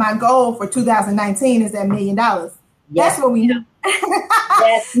 my goal for 2019 is $1 million. That's what we do.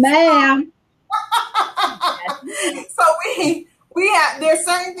 Yes, ma'am. So we have, there's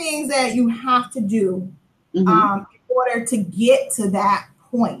certain things that you have to do in order to get to that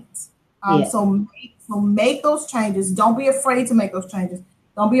point. So make those changes. Don't be afraid to make those changes.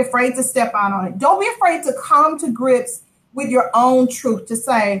 Don't be afraid to step out on it. Don't be afraid to come to grips with your own truth, to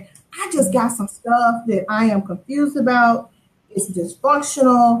say, I just got some stuff that I am confused about. It's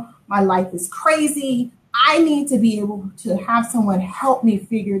dysfunctional. My life is crazy. I need to be able to have someone help me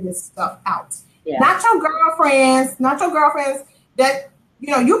figure this stuff out. Not your girlfriends that,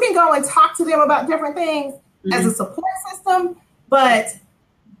 you can go and talk to them about different things as a support system, but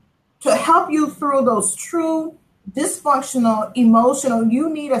to help you through those true dysfunctional, emotional, you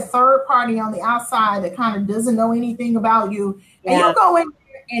need a third party on the outside that kind of doesn't know anything about you. And you go in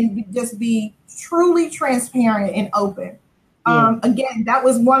there and just be truly transparent and open. Again, that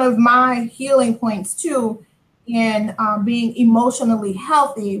was one of my healing points too in being emotionally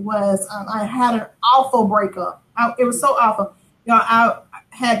healthy was I had an awful breakup. It was so awful. I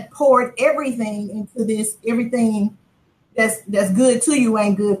had poured everything into this, everything that's good to you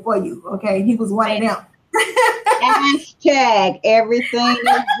ain't good for you. Okay. He was one of them. Hashtag everything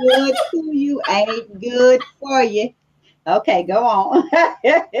is good to you ain't good for you. Okay, go on.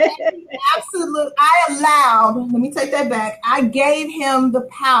 Absolutely. Let me take that back. I gave him the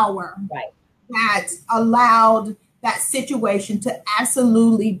power that allowed that situation to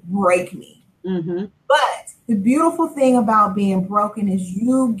absolutely break me. But the beautiful thing about being broken is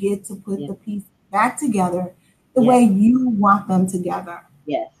you get to put the pieces back together the way you want them together.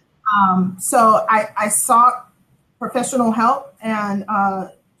 So I sought professional help, and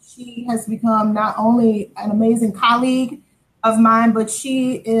she has become not only an amazing colleague of mine, but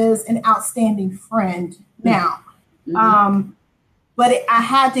she is an outstanding friend now. But I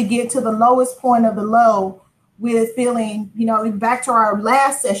had to get to the lowest point of the low with feeling, back to our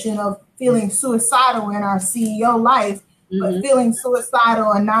last session of feeling suicidal in our CEO life, but feeling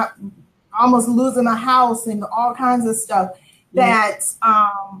suicidal and not almost losing my house and all kinds of stuff that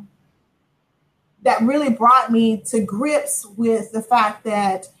that really brought me to grips with the fact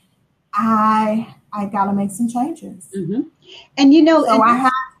that I got to make some changes. Mm-hmm. And you know, so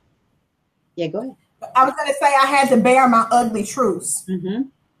yeah, go ahead. I was going to say I had to bear my ugly truths. Mm-hmm.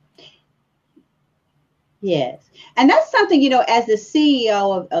 Yes. And that's something, you know, as the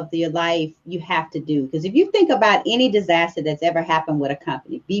CEO of your life, you have to do. Because if you think about any disaster that's ever happened with a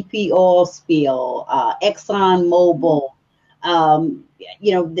company, BP oil spill, Exxon Mobil,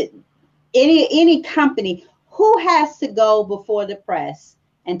 you know, any company, who has to go before the press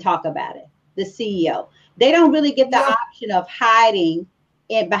and talk about it? The CEO. They don't really get the option of hiding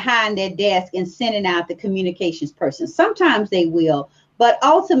behind their desk and sending out the communications person. Sometimes they will, but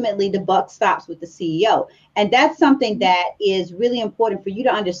ultimately the buck stops with the CEO. And that's something that is really important for you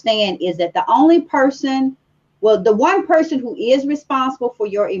to understand, is that the only person, well, the one person who is responsible for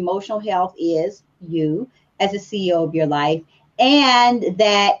your emotional health is you as a CEO of your life. And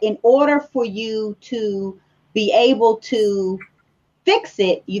that in order for you to be able to fix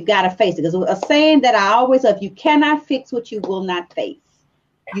it, you've got to face it. Because a saying that I always love, you cannot fix what you will not face.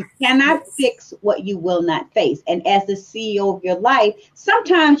 You cannot fix what you will not face. And as the CEO of your life,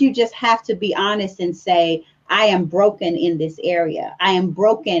 sometimes you just have to be honest and say, I am broken in this area. I am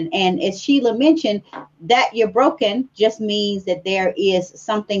broken. And as Sheila mentioned, that you're broken just means that there is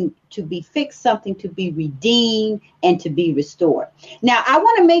something to be fixed, something to be redeemed, and to be restored. Now, I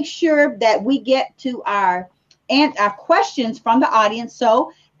want to make sure that we get to our questions from the audience.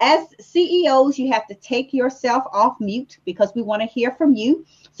 So as CEOs, you have to take yourself off mute because we want to hear from you.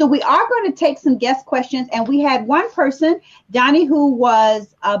 So we are going to take some guest questions. And we had one person, Donnie, who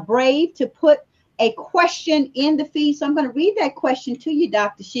was brave to put a question in the feed. So I'm going to read that question to you,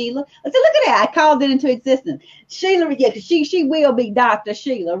 Dr. Sheila. I said, look at that. I called it into existence. Sheila, yeah, she will be Dr.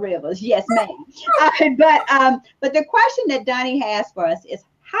 Sheila Rivers. Yes, ma'am. But the question that Donnie has for us is,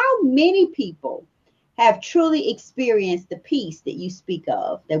 how many people have truly experienced the peace that you speak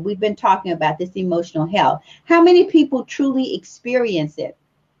of, that we've been talking about, this emotional health? How many people truly experience it?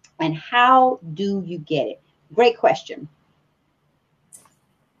 And how do you get it? Great question.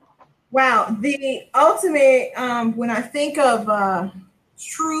 Wow. The ultimate, when I think of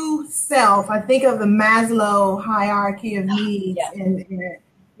true self, I think of the Maslow hierarchy of needs. And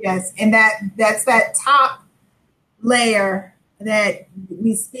that's that top layer that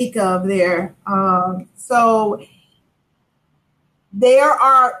we speak of there. So there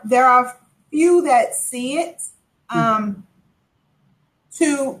are few that see it to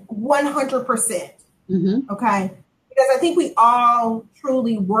 100%. Okay. Because I think we all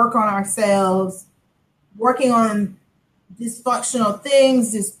truly work on ourselves, working on dysfunctional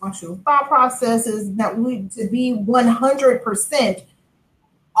things, dysfunctional thought processes, that we to be 100%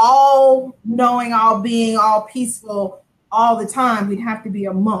 all knowing, all being, all peaceful all the time. We'd have to be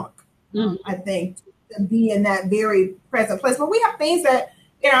a monk, I think, to be in that very present place. But we have things that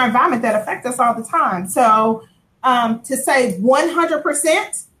in our environment that affect us all the time. So to say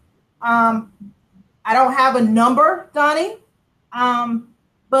 100%, I don't have a number, Donnie,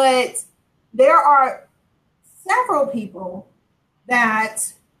 but there are several people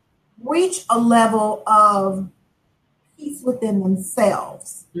that reach a level of peace within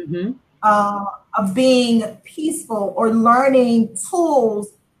themselves, of being peaceful or learning tools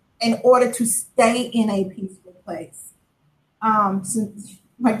in order to stay in a peaceful place. So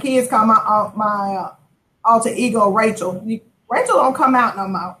my kids call my alter ego Rachel. Rachel don't come out no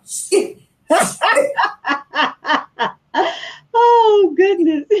more. Oh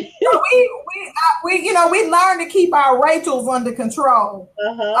goodness! So we learn to keep our Rachels under control.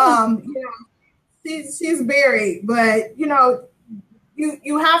 She's buried, but you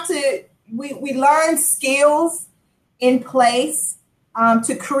have to. We learn skills in place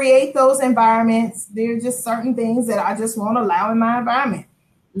to create those environments. There are just certain things that I just won't allow in my environment.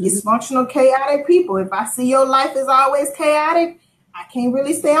 Dysfunctional, chaotic people. If I see your life is always chaotic, I can't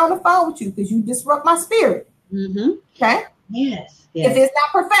really stay on the phone with you because you disrupt my spirit. Okay? Yes. If it's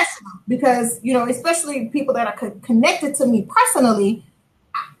not professional, because, especially people that are connected to me personally,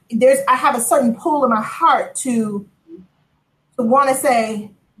 I have a certain pull in my heart to want to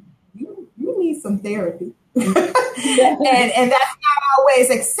say, you need some therapy. And that's not always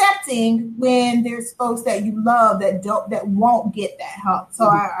accepting when there's folks that you love that won't get that help. So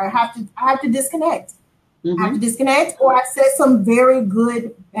I have to disconnect. I have to disconnect, or I set some very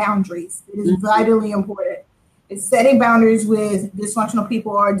good boundaries. It is vitally important. It's setting boundaries with dysfunctional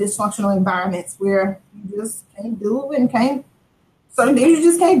people or dysfunctional environments where you just can't do and can't. Certain things you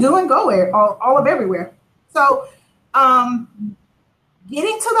just can't do and go all of everywhere. So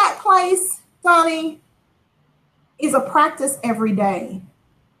Getting to that place, Donnie, is a practice every day.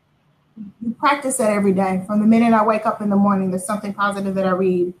 You practice that every day. From the minute I wake up in the morning, there's something positive that I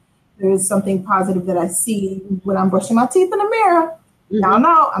read. There's something positive that I see when I'm brushing my teeth in the mirror. Y'all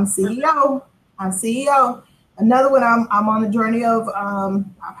know I'm CEO. I'm CEO. Another one, I'm on the journey of I've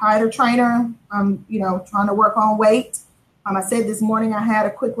hired a trainer. I'm trying to work on weight. I said this morning I had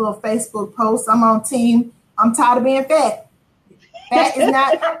a quick little Facebook post. I'm on team. I'm tired of being fat. That is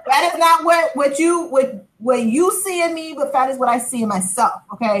not what you see in me, but fat is what I see in myself.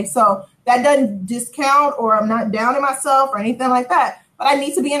 Okay, so that doesn't discount, or I'm not down in myself or anything like that. But I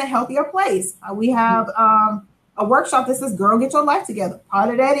need to be in a healthier place. We have a workshop that says, "Girl, get your life together." Part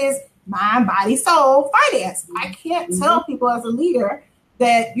of that is mind, body, soul, finance. I can't tell people as a leader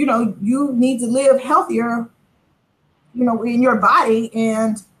that you need to live healthier, in your body.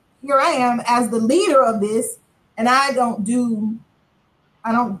 And here I am as the leader of this, and I don't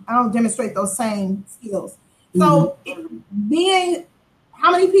demonstrate those same skills. So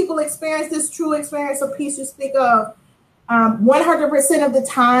how many people experience this true experience of peace you speak of? 100% of the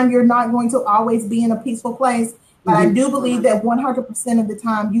time, you're not going to always be in a peaceful place. But I do believe that 100% of the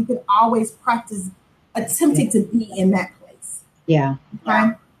time, you can always practice attempting to be in that place. Yeah.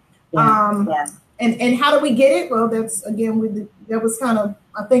 Okay. And how do we get it? Well, that's again, that was kind of,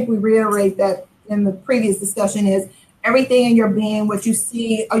 I think we reiterate that in the previous discussion, is everything in your being, what you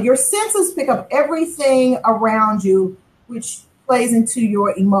see, your senses pick up everything around you, which plays into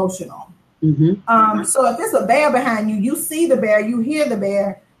your emotional. So if there's a bear behind you, you see the bear, you hear the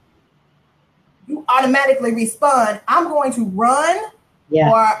bear, you automatically respond, I'm going to run,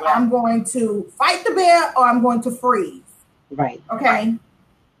 or I'm going to fight the bear, or I'm going to freeze. Right. Okay.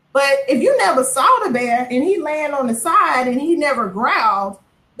 But if you never saw the bear and he laying on the side and he never growled,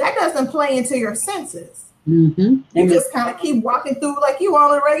 that doesn't play into your senses. You just kind of keep walking through like you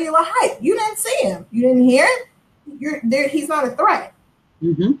on a regular hike. You didn't see him. You didn't hear it. He's not a threat.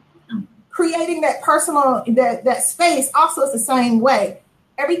 Creating that personal, that space also is the same way.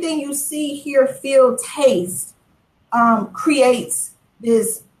 Everything you see, hear, feel, taste creates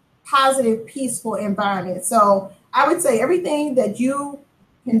this positive, peaceful environment. So I would say everything that you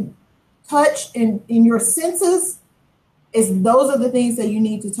can touch in your senses, those are the things that you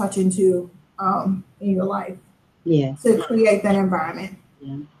need to touch into in your life to create that environment.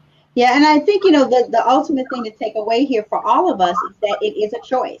 Yeah, and I think, the ultimate thing to take away here for all of us is that it is a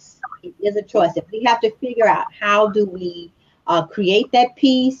choice. It is a choice. If we have to figure out how do we create that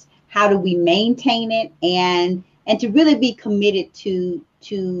peace, how do we maintain it, and to really be committed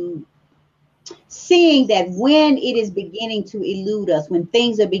to seeing that when it is beginning to elude us, when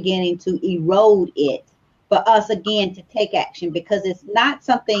things are beginning to erode it, for us again to take action, because it's not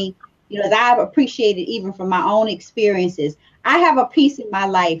something, that I've appreciated even from my own experiences. I have a peace in my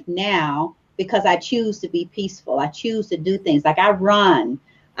life now because I choose to be peaceful. I choose to do things like I run,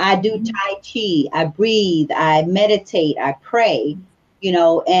 I do Tai Chi, I breathe, I meditate, I pray,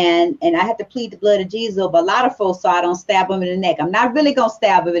 and I have to plead the blood of Jesus over a lot of folks so I don't stab them in the neck. I'm not really going to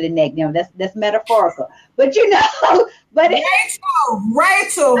stab them in the neck. That's metaphorical. But, but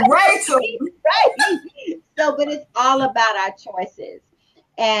Rachel. Right. So, but it's all about our choices.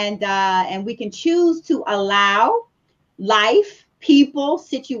 And we can choose to allow life, people,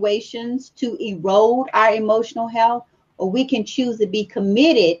 situations to erode our emotional health, or we can choose to be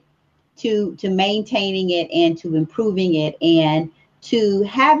committed to maintaining it and to improving it and to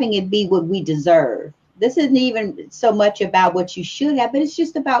having it be what we deserve. This isn't even so much about what you should have, but it's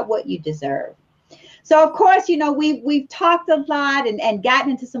just about what you deserve. So, of course, we've talked a lot and gotten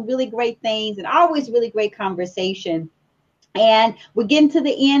into some really great things and always really great conversation. And we're getting to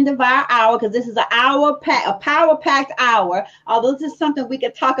the end of our hour because this is a power-packed hour. Although this is something we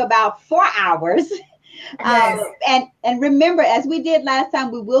could talk about for hours. Yes. And remember, as we did last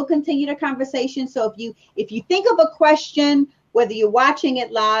time, we will continue the conversation. So if you think of a question, whether you're watching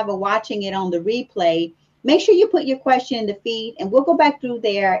it live or watching it on the replay, make sure you put your question in the feed and we'll go back through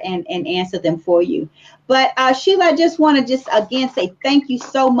there and answer them for you. But Sheila, I just want to again say thank you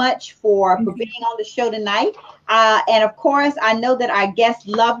so much for being on the show tonight. And of course, I know that our guests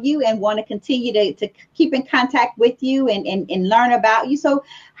love you and want to continue to keep in contact with you and learn about you. So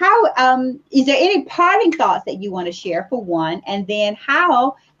how is there any parting thoughts that you want to share for one? And then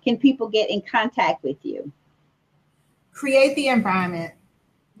how can people get in contact with you? Create the environment.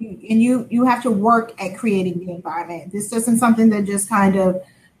 And you have to work at creating the environment. This isn't something that just kind of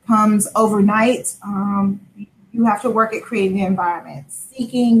comes overnight. You have to work at creating the environment,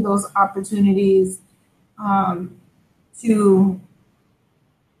 seeking those opportunities to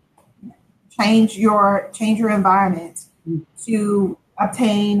change your environment, to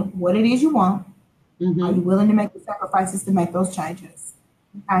obtain what it is you want. Mm-hmm. Are you willing to make the sacrifices to make those changes?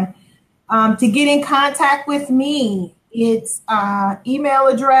 Okay. To get in contact with me, it's email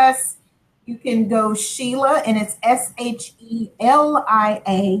address. You can go Sheila, and it's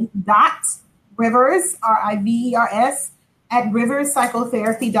SHELIA.Rivers, RIVERS, at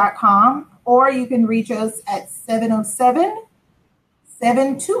riverspsychotherapy.com, or you can reach us at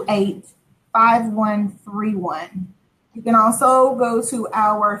 707-728-5131. You can also go to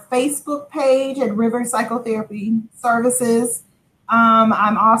our Facebook page at River Psychotherapy Services.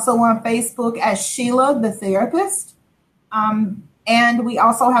 I'm also on Facebook as Sheila the Therapist. And we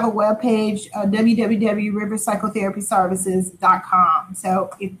also have a webpage, www.riverpsychotherapyservices.com. So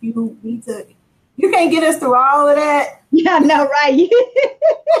if you need to, you can't get us through all of that. Yeah, no, right.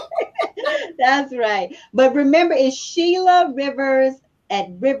 That's right. But remember, it's Sheila Rivers at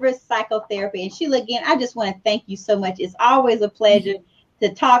Rivers Psychotherapy. And Sheila, again, I just want to thank you so much. It's always a pleasure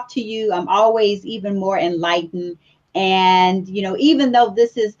to talk to you. I'm always even more enlightened. And, you know, even though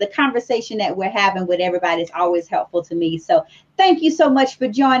this is the conversation that we're having with everybody, it's always helpful to me. So thank you so much for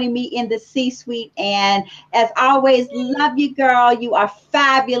joining me in the C-suite. And as always, love you, girl. You are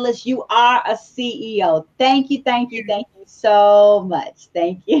fabulous. You are a CEO. Thank you, thank you, thank you so much.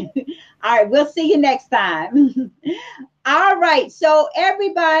 Thank you. All right, we'll see you next time. All right, so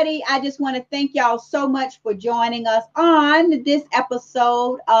everybody, I just want to thank y'all so much for joining us on this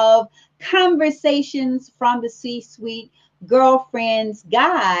episode of Conversations from the C-Suite, Girlfriend's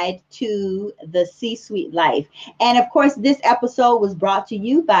Guide to the C-Suite Life. And of course, this episode was brought to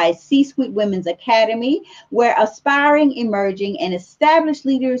you by C-Suite Women's Academy, where aspiring, emerging, and established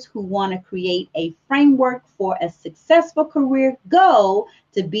leaders who want to create a framework for a successful career go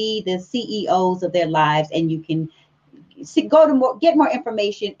to be the CEOs of their lives. And you can get more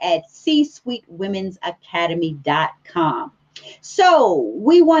information at csuitewomensacademy.com. So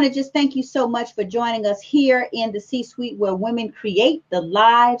we want to just thank you so much for joining us here in the C-Suite, where women create the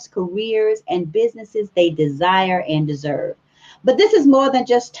lives, careers, and businesses they desire and deserve. But this is more than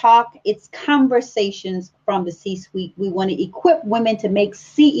just talk. It's conversations from the C-Suite. We want to equip women to make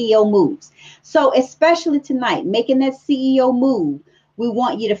CEO moves. So especially tonight, making that CEO move, we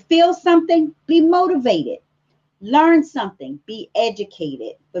want you to feel something, be motivated. Learn something, be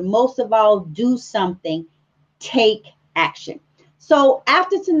educated, but most of all, do something, take action. So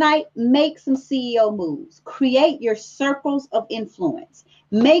after tonight, make some CEO moves, create your circles of influence.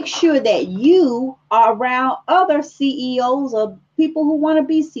 Make sure that you are around other CEOs or people who want to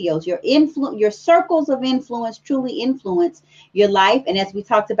be CEOs. Your circles of influence truly influence your life. And as we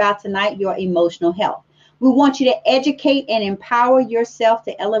talked about tonight, your emotional health. We want you to educate and empower yourself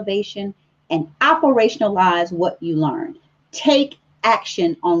to elevation and operationalize what you learned. Take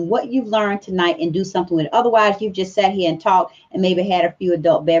action on what you've learned tonight and do something with it. Otherwise, you've just sat here and talked and maybe had a few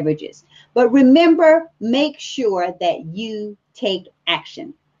adult beverages. But remember, make sure that you take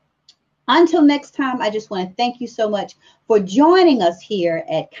action. Until next time, I just want to thank you so much for joining us here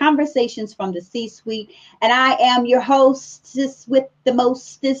at Conversations from the C-Suite. And I am your hostess with the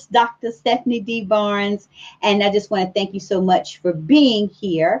mostest, Dr. Stephanie D. Barnes. And I just want to thank you so much for being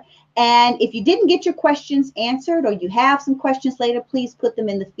here. And if you didn't get your questions answered or you have some questions later, please put them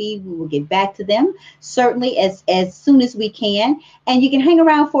in the feed. We will get back to them certainly as soon as we can. And you can hang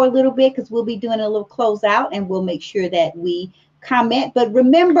around for a little bit because we'll be doing a little closeout and we'll make sure that we comment. But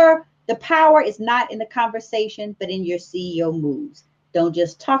remember, the power is not in the conversation, but in your CEO moves. Don't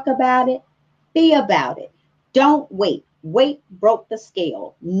just talk about it, be about it. Don't wait. Wait broke the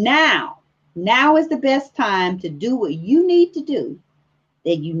scale. Now is the best time to do what you need to do,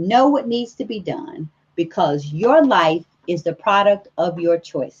 that you know what needs to be done, because your life is the product of your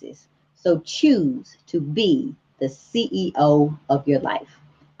choices. So choose to be the CEO of your life.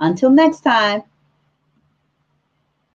 Until next time,